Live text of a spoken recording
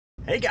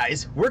Hey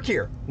guys, Work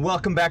here.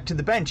 Welcome back to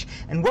the bench,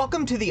 and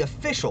welcome to the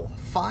official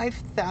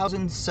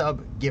 5,000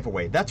 sub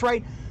giveaway. That's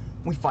right,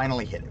 we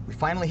finally hit it. We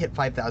finally hit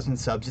 5,000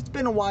 subs. It's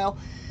been a while,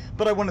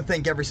 but I want to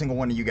thank every single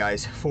one of you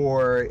guys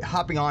for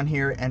hopping on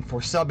here and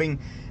for subbing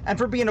and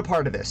for being a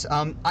part of this.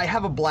 I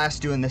have a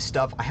blast doing this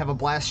stuff. I have a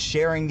blast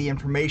sharing the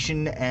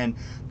information and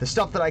the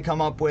stuff that I come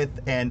up with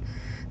and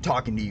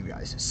talking to you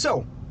guys.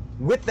 So,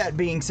 with that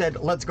being said,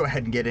 let's go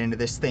ahead and get into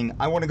this thing.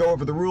 I want to go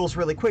over the rules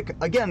really quick.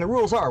 Again, the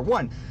rules are: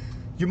 1,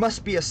 you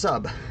must be a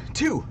sub.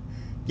 2,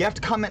 you have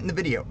to comment in the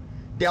video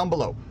down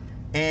below,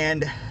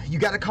 and you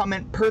got to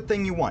comment per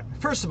thing you want.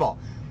 First of all,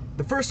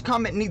 the first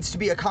comment needs to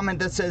be a comment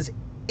that says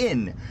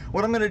 "in."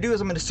 What I'm going to do is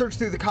I'm going to search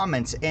through the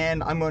comments,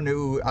 and I'm going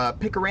to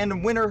pick a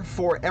random winner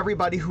for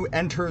everybody who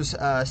enters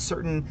a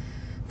certain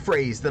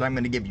phrase that I'm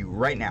going to give you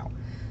right now.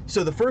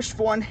 So the first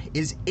one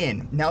is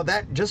 "in." Now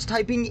that just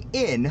typing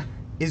 "in"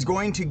 is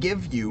going to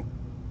give you,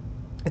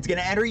 it's going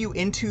to enter you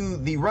into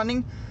the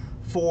running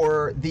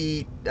for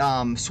the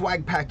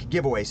swag pack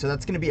giveaway. So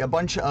that's going to be a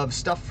bunch of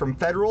stuff from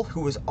Federal,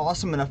 who was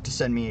awesome enough to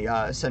send me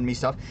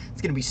stuff.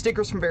 It's going to be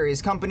stickers from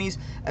various companies,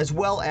 as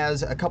well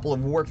as a couple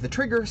of Work the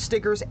Trigger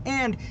stickers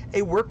and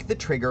a Work the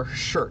Trigger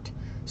shirt.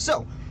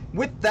 So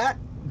with that,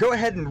 go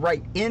ahead and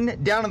write "in"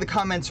 down in the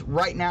comments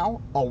right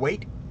now. I'll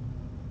wait.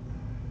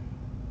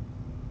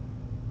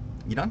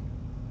 You done?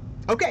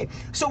 Okay,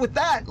 so with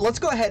that, let's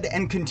go ahead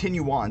and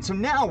continue on. So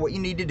now what you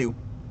need to do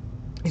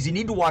is you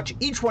need to watch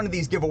each one of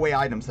these giveaway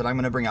items that I'm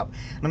going to bring up.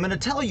 And I'm going to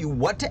tell you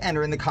what to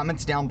enter in the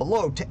comments down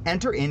below to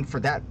enter in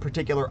for that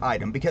particular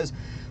item, because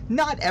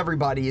not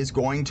everybody is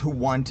going to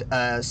want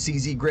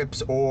CZ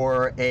grips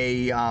or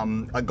a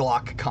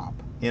Glock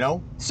comp, you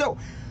know? So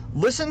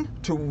listen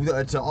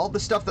to all the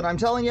stuff that I'm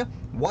telling you,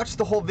 watch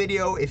the whole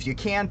video if you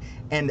can,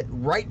 and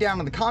write down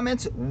in the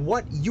comments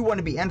what you want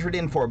to be entered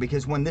in for,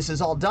 because when this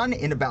is all done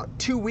in about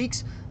 2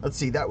 weeks, let's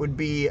see, that would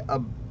be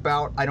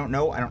about, I don't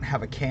know, I don't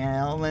have a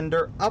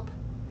calendar up.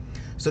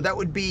 So that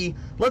would be,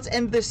 let's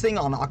end this thing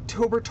on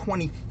October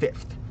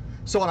 25th.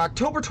 So on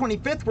October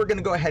 25th, we're going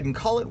to go ahead and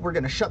call it. We're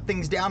going to shut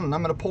things down, and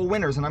I'm going to pull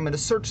winners, and I'm going to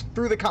search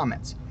through the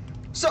comments.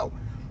 So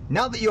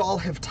now that you all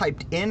have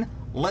typed in,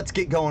 let's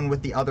get going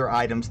with the other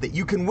items that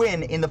you can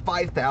win in the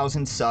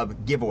 5,000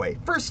 sub giveaway.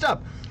 First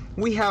up,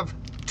 we have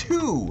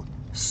 2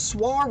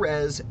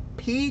 Suarez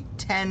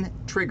P10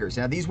 triggers.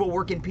 Now these will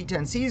work in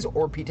P10Cs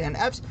or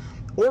P10Fs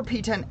or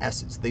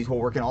P10Ss. These will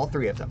work in all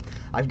 3 of them.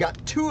 I've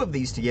got 2 of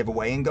these to give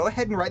away, and go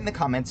ahead and write in the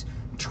comments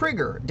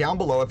 "trigger" down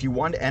below if you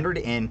want to enter it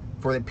in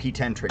for the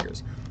P10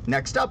 triggers.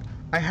 Next up,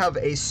 I have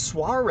a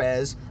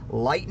Suarez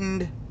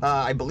lightened,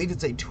 I believe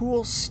it's a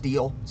tool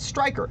steel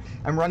striker.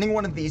 I'm running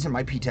one of these in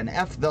my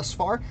P10F thus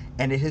far,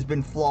 and it has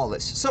been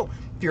flawless. So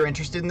if you're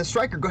interested in the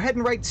striker, go ahead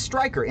and write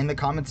 "striker" in the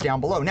comments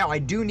down below. Now I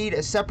do need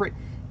a separate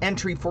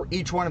entry for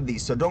each one of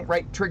these, so don't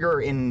write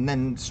 "trigger" and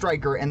then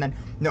 "striker" and then,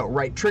 no,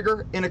 write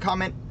 "trigger" in a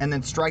comment and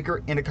then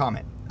 "striker" in a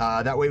comment.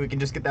 That way we can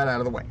just get that out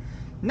of the way.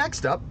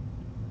 Next up,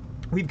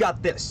 we've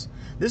got this.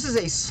 This is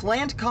a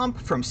slant comp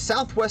from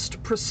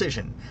Southwest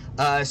Precision.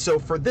 So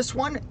for this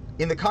one,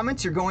 in the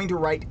comments, you're going to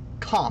write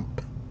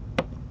 "comp,"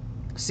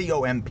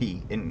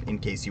 C-O-M-P, in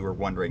case you were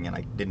wondering and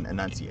I didn't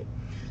enunciate.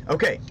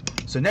 Okay,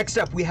 so next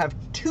up we have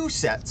 2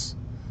 sets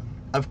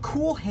of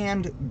cool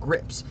hand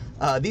grips.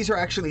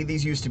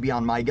 These used to be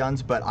on my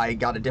guns, but I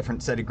got a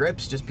different set of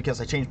grips just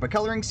because I changed my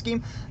coloring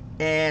scheme,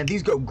 and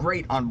these go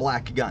great on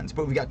black guns.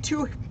 But we've got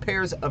 2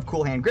 pairs of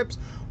cool hand grips,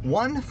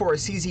 one for a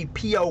CZ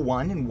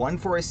P01 and one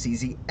for a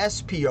CZ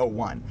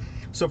SP01.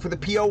 So for the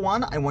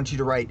P01, I want you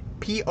to write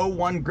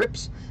P01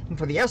 grips, and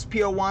for the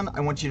SP01, I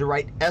want you to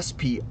write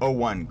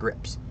SP01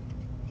 grips.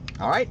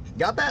 All right,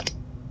 got that?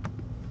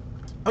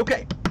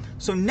 Okay,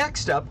 so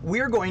next up,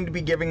 we're going to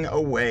be giving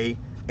away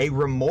a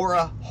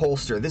Remora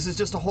holster. This is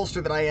just a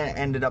holster that I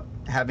ended up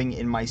having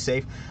in my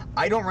safe.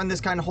 I don't run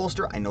this kind of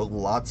holster. I know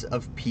lots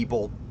of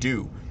people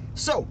do.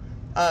 So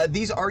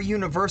these are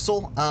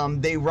universal.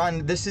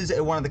 This is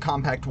one of the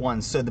compact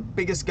ones. So the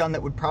biggest gun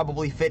that would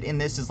probably fit in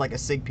this is like a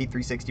SIG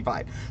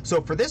P365.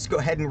 So for this, go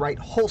ahead and write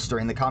 "holster"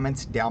 in the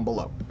comments down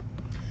below.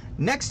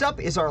 Next up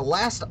is our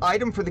last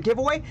item for the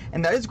giveaway,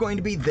 and that is going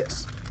to be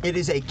this. It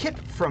is a kit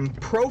from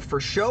Pro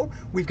for Show.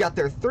 We've got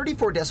their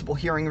 34 decibel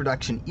hearing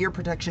reduction ear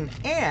protection,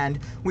 and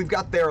we've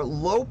got their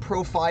low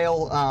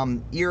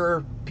profile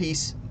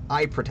earpiece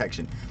eye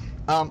protection.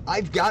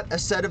 I've got a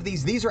set of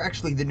these. These are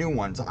actually the new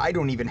ones. I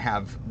don't even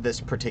have this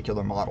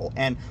particular model,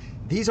 and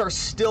these are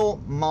still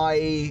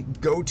my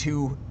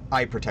go-to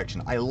eye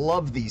protection. I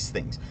love these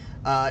things.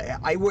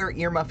 I wear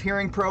Earmuff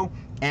Hearing Pro,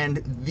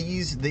 and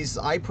these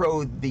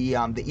iPro,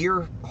 the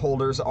ear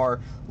holders are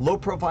low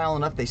profile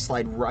enough they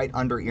slide right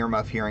under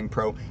Earmuff Hearing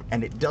Pro,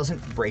 and it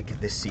doesn't break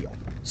the seal.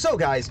 So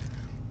guys,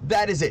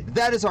 that is it.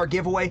 That is our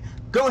giveaway.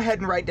 Go ahead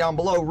and write down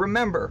below.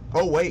 Remember,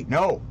 oh wait,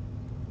 no,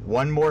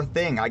 one more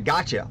thing. I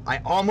got you. I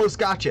almost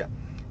got you.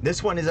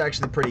 This one is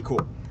actually pretty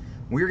cool.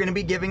 We're going to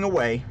be giving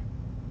away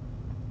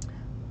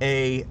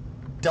a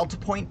Delta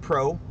Point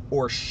Pro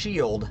or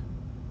Shield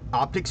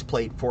optics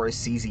plate for a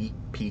CZ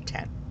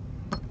P10.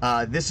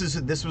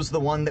 This was the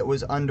one that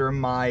was under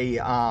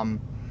my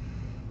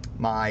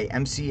my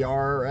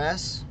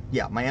MCRS.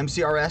 Yeah, my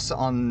MCRS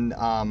on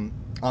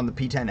the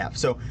P10F.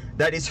 So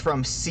that is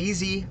from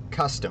CZ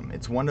Custom.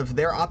 It's one of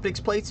their optics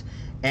plates,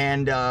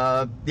 and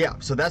yeah,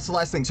 so that's the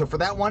last thing. So for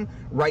that one,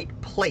 write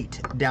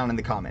plate down in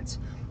the comments.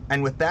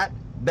 And with that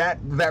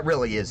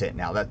really is it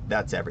now.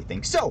 That's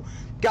everything. So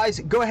guys,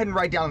 go ahead and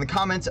write down in the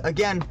comments.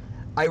 Again,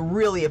 I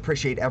really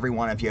appreciate every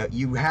one of you.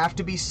 You have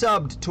to be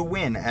subbed to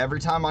win. Every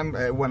time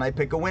when I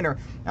pick a winner,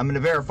 I'm going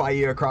to verify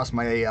you across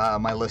my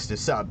my list of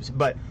subs.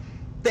 But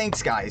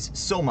thanks guys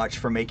so much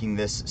for making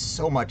this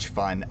so much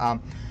fun.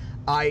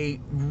 I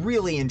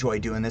really enjoy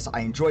doing this. I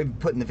enjoy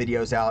putting the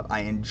videos out.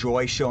 I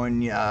enjoy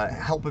showing,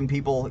 helping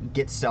people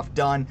get stuff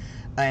done.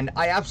 And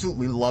I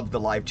absolutely love the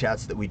live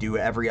chats that we do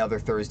every other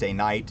Thursday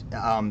night.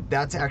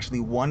 That's actually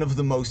one of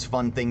the most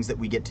fun things that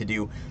we get to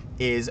do,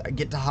 is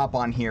get to hop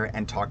on here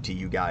and talk to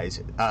you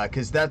guys.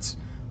 Because that's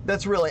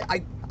really,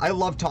 I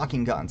love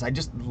talking guns. I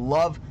just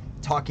love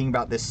talking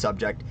about this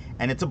subject.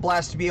 And it's a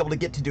blast to be able to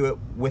get to do it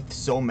with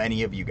so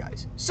many of you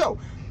guys. So,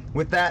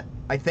 with that,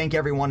 I thank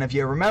every one of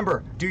you.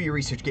 Remember, do your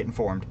research, get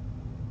informed,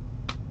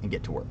 and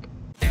get to work.